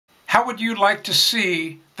How would you like to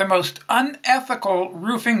see the most unethical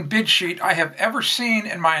roofing bid sheet I have ever seen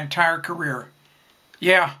in my entire career?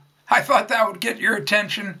 Yeah, I thought that would get your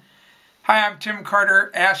attention. Hi, I'm Tim Carter,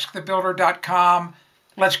 AskTheBuilder.com.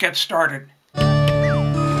 Let's get started.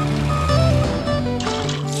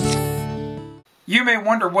 You may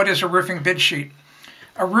wonder, what is a roofing bid sheet?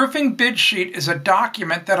 A roofing bid sheet is a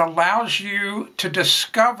document that allows you to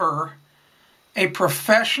discover a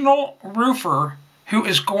professional roofer who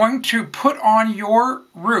is going to put on your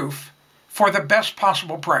roof for the best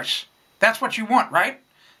possible price. That's what you want, right?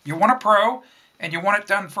 You want a pro, and you want it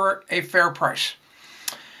done for a fair price.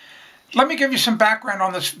 Let me give you some background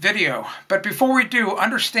on this video, but before we do,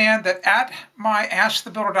 understand that at my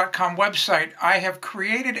AskTheBuilder.com website, I have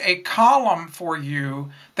created a column for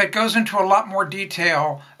you that goes into a lot more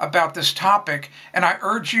detail about this topic, and I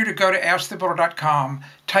urge you to go to AskTheBuilder.com,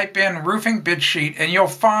 type in roofing bid sheet, and you'll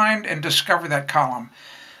find and discover that column.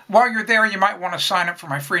 While you're there, you might want to sign up for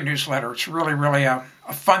my free newsletter. It's really a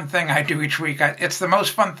fun thing I do each week. It's the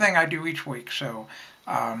most fun thing I do each week, so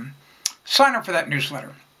sign up for that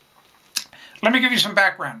newsletter. Let me give you some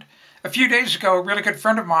background. A few days ago, a really good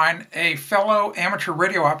friend of mine, a fellow amateur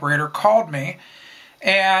radio operator, called me,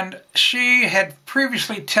 and she had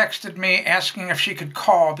previously texted me asking if she could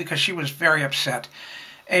call because she was very upset.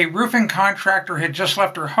 A roofing contractor had just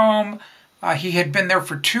left her home. He had been there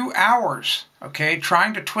for 2 hours,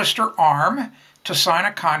 trying to twist her arm to sign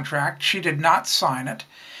a contract. She did not sign it.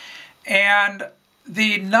 And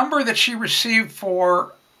the number that she received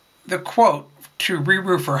for the quote to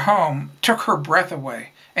re-roof her home took her breath away.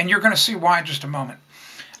 And you're going to see why in just a moment.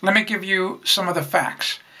 Let me give you some of the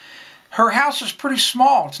facts. Her house is pretty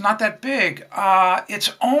small. It's not that big.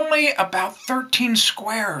 It's only about 13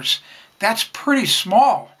 squares. That's pretty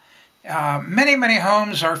small. Many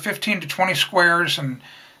homes are 15 to 20 squares, and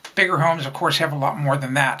bigger homes, of course, have a lot more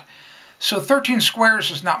than that. So 13 squares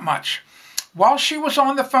is not much. While she was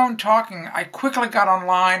on the phone talking, I quickly got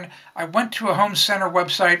online. I went to a home center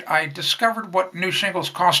website. I discovered what new shingles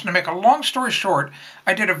cost. To make a long story short,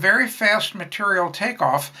 I did a very fast material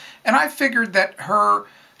takeoff, and I figured that her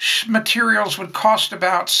materials would cost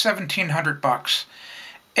about $1,700.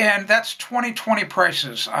 And that's 2020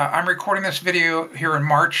 prices. I'm recording this video here in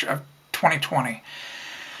March of 2020.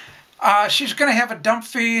 She's going to have a dump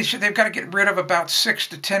fee. They've got to get rid of about 6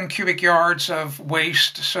 to 10 cubic yards of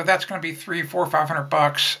waste. So that's going to be $300, $400,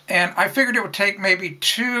 $500. And I figured it would take maybe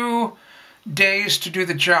 2 days to do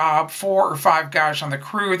the job, 4 or 5 guys on the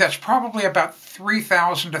crew. That's probably about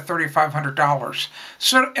 $3,000 to $3,500.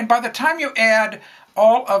 So, and by the time you add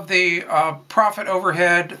all of the profit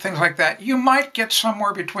overhead, things like that, you might get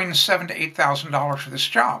somewhere between $7,000 to $8,000 for this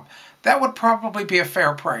job. That would probably be a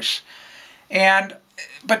fair price.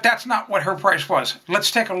 But that's not what her price was. Let's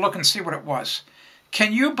take a look and see what it was.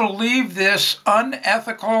 Can you believe this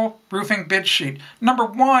unethical roofing bid sheet? Number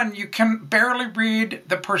one, you can barely read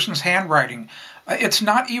the person's handwriting. It's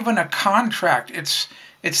not even a contract. It's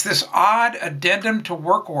this odd addendum to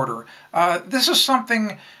work order. This is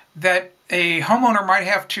something that a homeowner might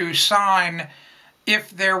have to sign if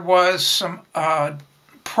there was some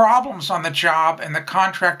problems on the job and the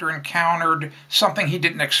contractor encountered something he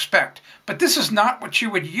didn't expect. But this is not what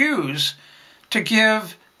you would use to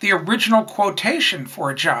give the original quotation for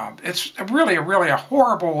a job. It's really a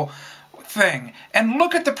horrible thing. And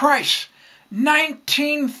look at the price.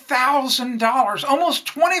 $19,000, almost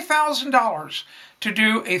 $20,000 to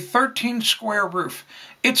do a 13 square roof.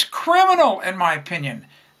 It's criminal, in my opinion.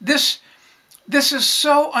 This is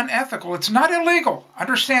so unethical. It's not illegal.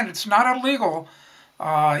 Understand, it's not illegal.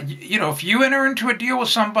 If you enter into a deal with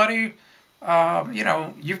somebody,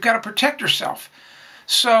 you've got to protect yourself.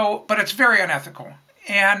 So, but it's very unethical.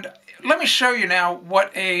 And let me show you now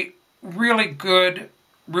what a really good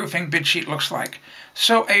roofing bid sheet looks like.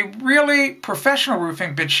 So a really professional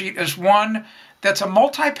roofing bid sheet is one that's a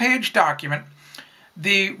multi-page document.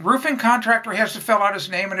 The roofing contractor has to fill out his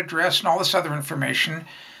name and address and all this other information.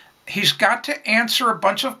 He's got to answer a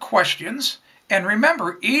bunch of questions. And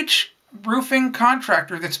remember, each roofing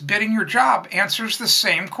contractor that's bidding your job answers the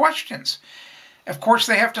same questions. Of course,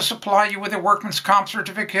 they have to supply you with a workman's comp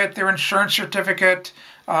certificate, their insurance certificate,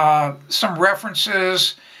 some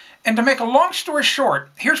references. And to make a long story short,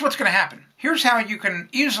 here's what's going to happen. Here's how you can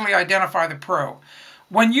easily identify the pro.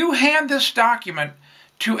 When you hand this document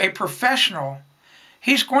to a professional,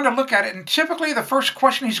 he's going to look at it, and typically the first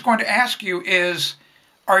question he's going to ask you is,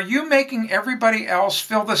 are you making everybody else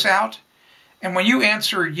fill this out? And when you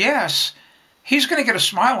answer yes, he's going to get a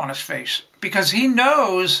smile on his face because he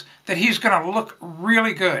knows that he's going to look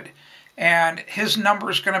really good. And his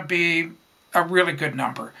number is going to be a really good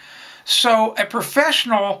number. So a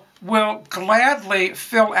professional will gladly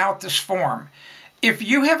fill out this form. If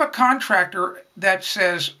you have a contractor that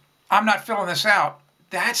says, I'm not filling this out,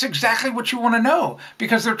 that's exactly what you want to know,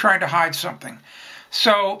 because they're trying to hide something.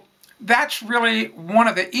 So that's really one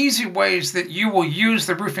of the easy ways that you will use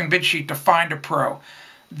the roofing bid sheet to find a pro.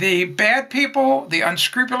 The bad people, the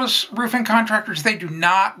unscrupulous roofing contractors, they do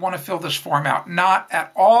not want to fill this form out, not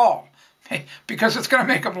at all, because it's going to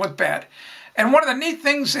make them look bad. And one of the neat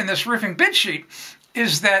things in this roofing bid sheet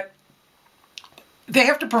is that they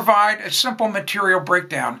have to provide a simple material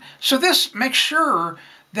breakdown. So this makes sure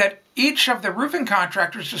that each of the roofing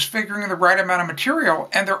contractors is figuring the right amount of material,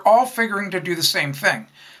 and they're all figuring to do the same thing.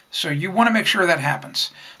 So you want to make sure that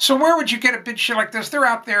happens. So where would you get a bid sheet like this? They're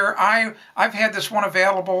out there. I've had this one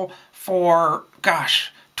available for,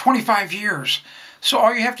 25 years. So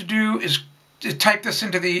all you have to do is type this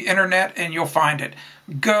into the internet and you'll find it.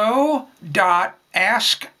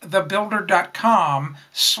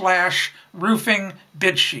 go.askthebuilder.com/roofing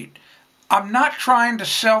bid sheet. I'm not trying to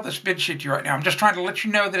sell this bid sheet to you right now. I'm just trying to let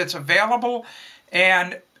you know that it's available,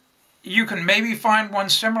 and you can maybe find one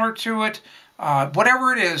similar to it.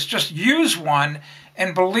 Whatever it is, just use one,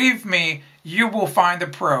 and believe me, you will find the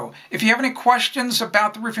pro. If you have any questions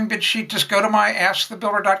about the roofing bid sheet, just go to my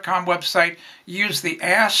askthebuilder.com website, use the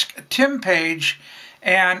Ask Tim page,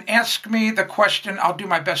 and ask me the question. I'll do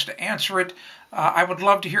my best to answer it. I would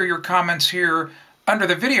love to hear your comments here under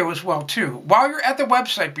the video as well, too. While you're at the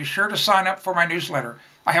website, be sure to sign up for my newsletter.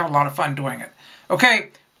 I have a lot of fun doing it. Okay,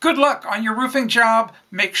 good luck on your roofing job.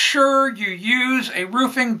 Make sure you use a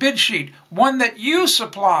roofing bid sheet, one that you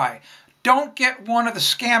supply. Don't get one of the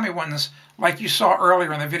scammy ones like you saw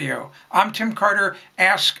earlier in the video. I'm Tim Carter,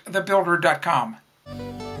 askthebuilder.com.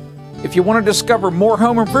 If you want to discover more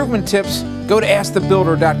home improvement tips, go to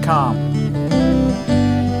askthebuilder.com.